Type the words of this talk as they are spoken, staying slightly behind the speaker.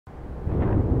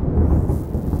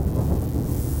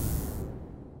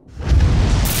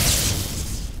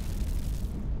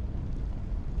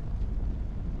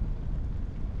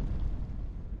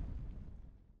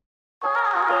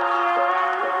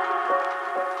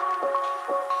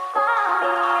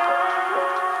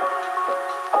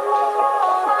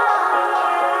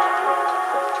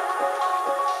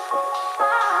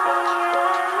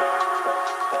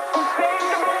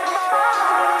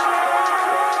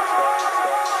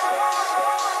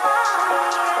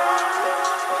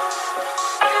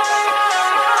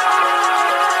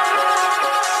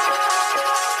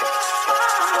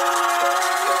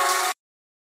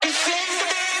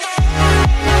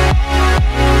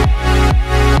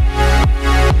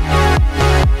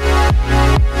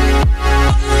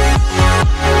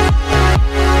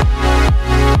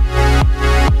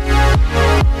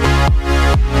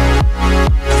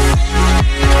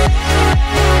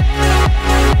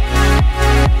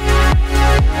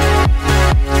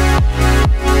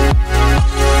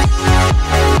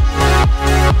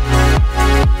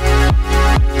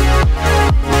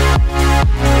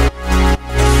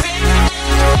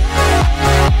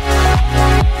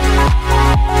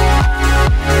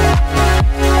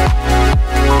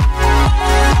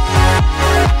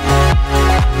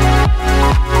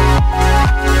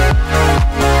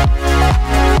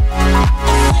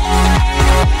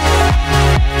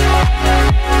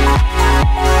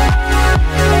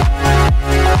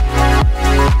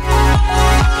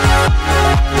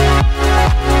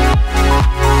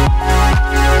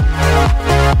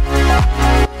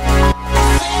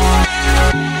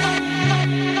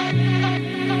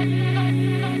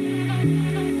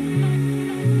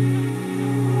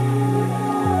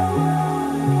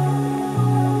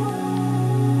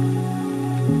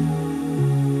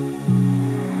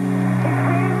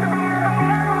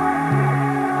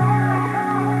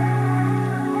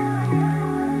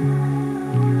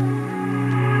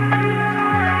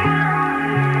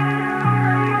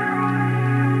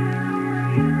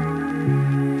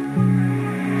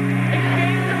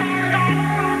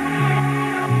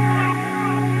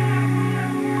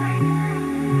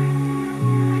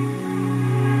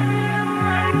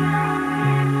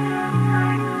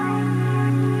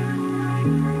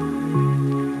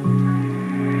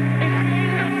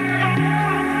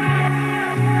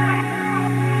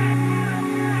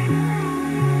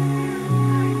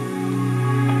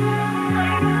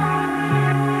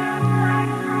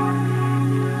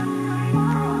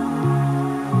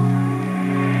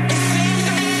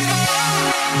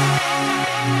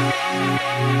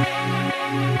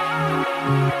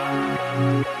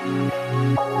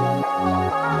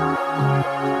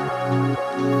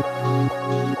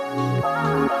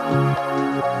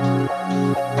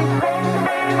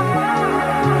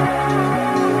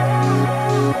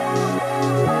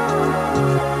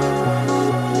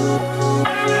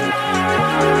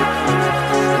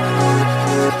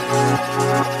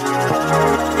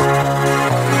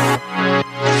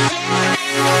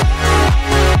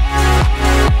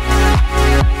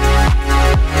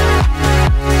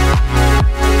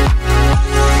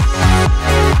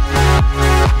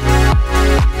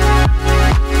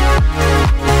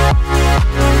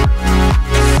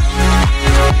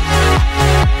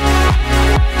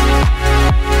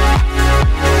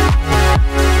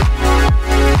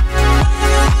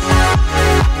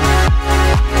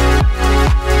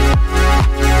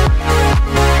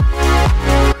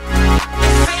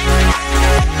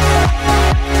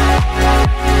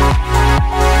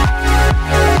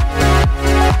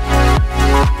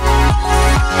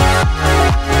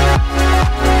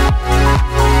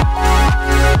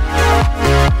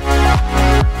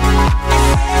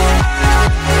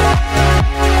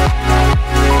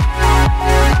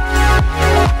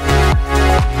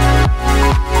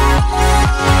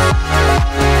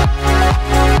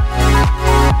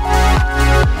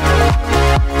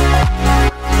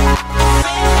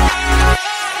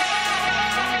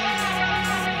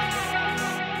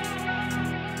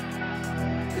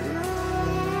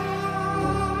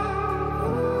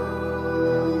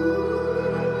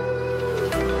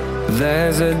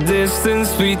There's a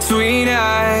distance between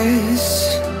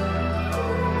us.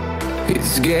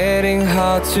 It's getting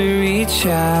hard to reach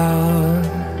out.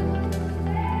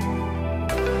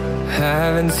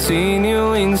 Haven't seen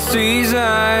you in seasons,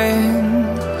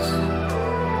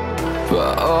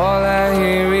 but all I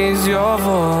hear is your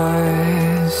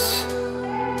voice.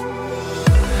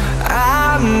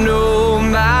 I know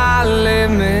my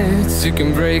limits, you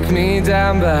can break me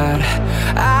down, but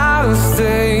I'll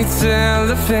stay till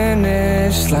the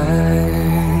finish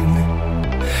line.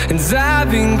 And I've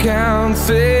been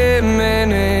counting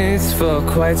minutes for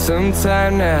quite some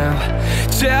time now,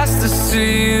 just to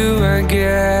see you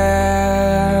again.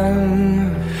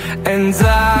 And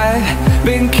I've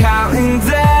been counting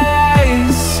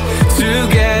days to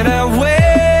get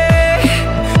away,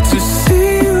 to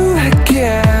see you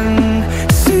again,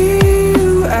 see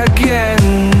you again.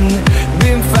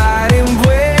 Been fighting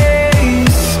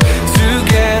ways to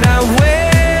get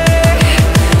away,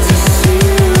 to see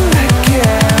you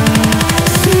again,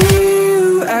 see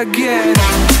you again.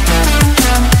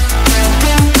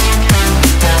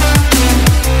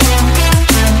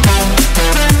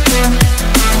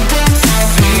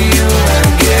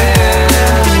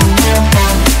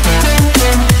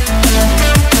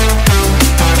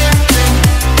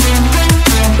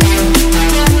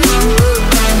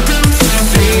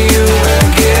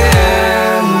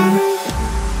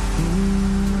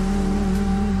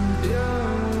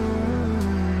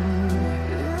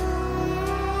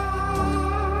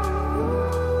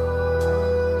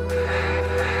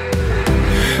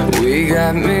 We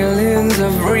got millions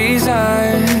of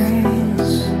reasons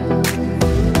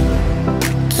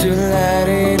to let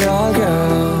it all go.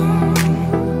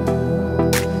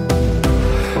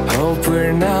 Hope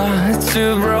we're not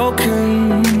too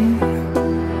broken.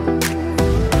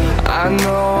 I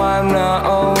know I'm not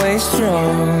always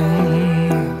strong,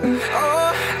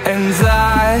 and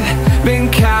I've been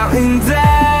counting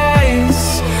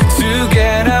days to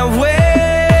get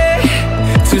away,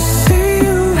 to see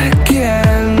you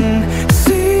again,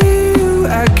 see you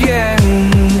again.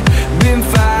 Been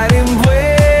fighting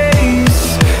ways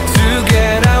to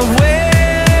get away,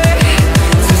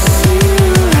 to see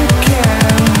you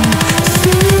again,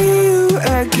 see you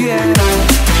again.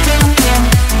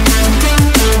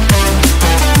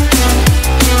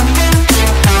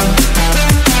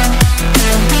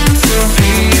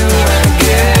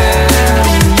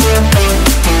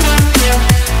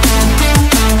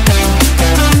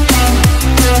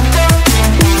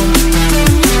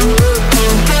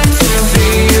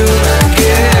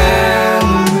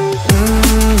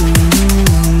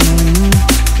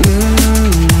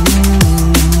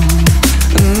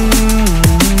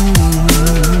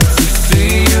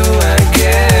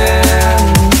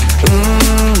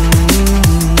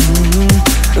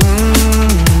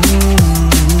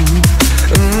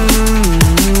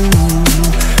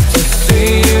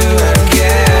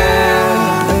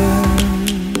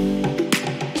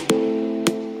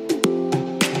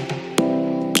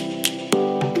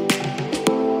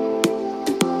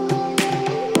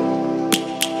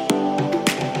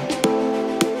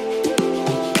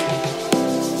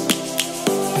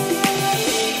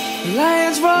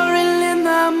 Lions roaring in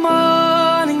the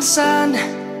morning sun,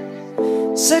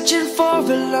 searching for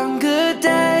a longer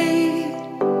day.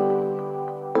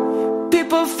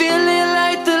 People feeling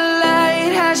like the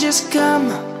light has just come.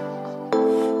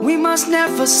 We must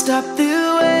never stop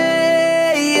the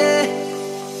way.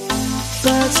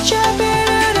 Birds jumping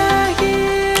and I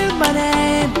hear my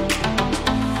name,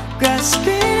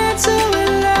 grasping into a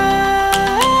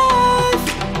life.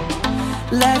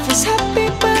 Life is happy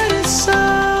but it's so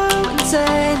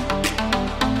insane.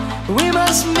 We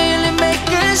must merely make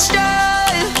a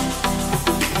start.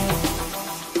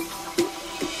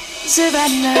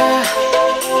 Savannah,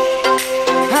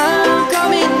 I'm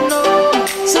coming home.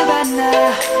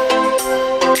 Savannah,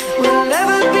 we'll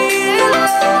never be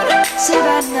alone.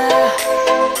 Savannah,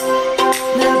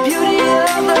 the beauty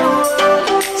of the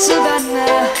world.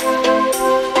 Savannah,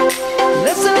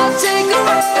 let's all take a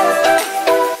walk.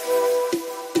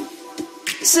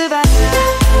 Savannah.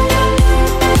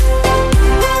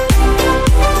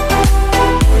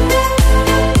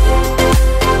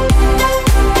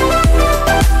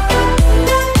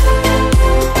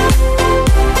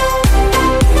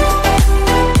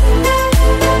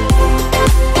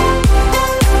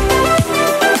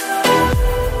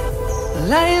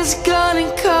 Lion's gonna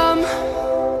come.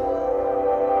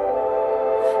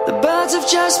 The birds have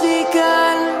just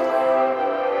begun.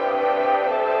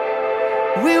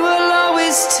 We will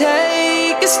always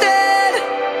take a stand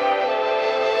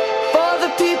for the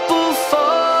people,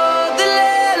 for the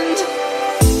land.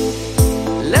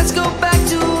 Let's go back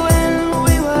to when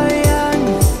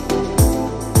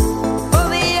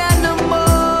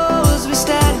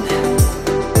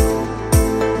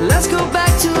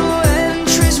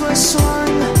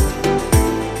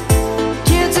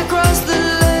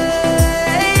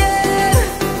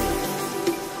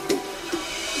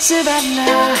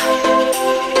Savannah,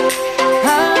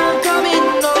 I'm coming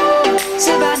home,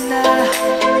 Savannah.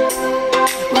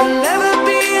 We'll never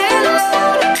be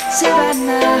alone,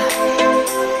 Savannah.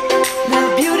 The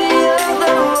beauty of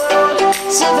the world,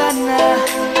 Savannah.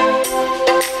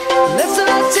 Let's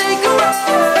all take a walk,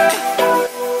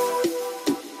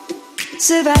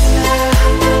 Savannah.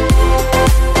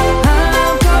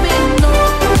 I'm coming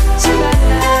home,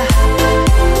 Savannah.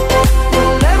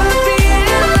 We'll never be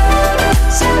alone,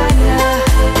 Savannah.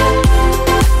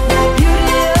 The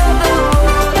beauty of the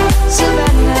world,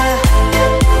 Savannah.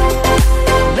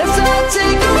 Let's all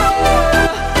take a walk.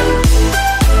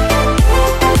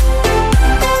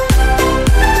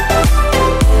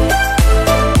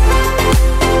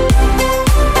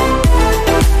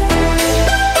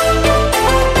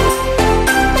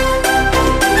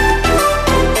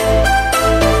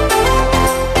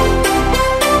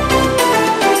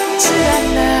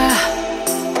 Savannah,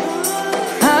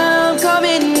 I'm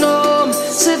coming home,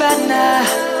 Savannah.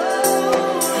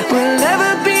 We'll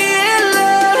never be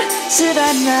alone,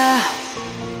 Savannah.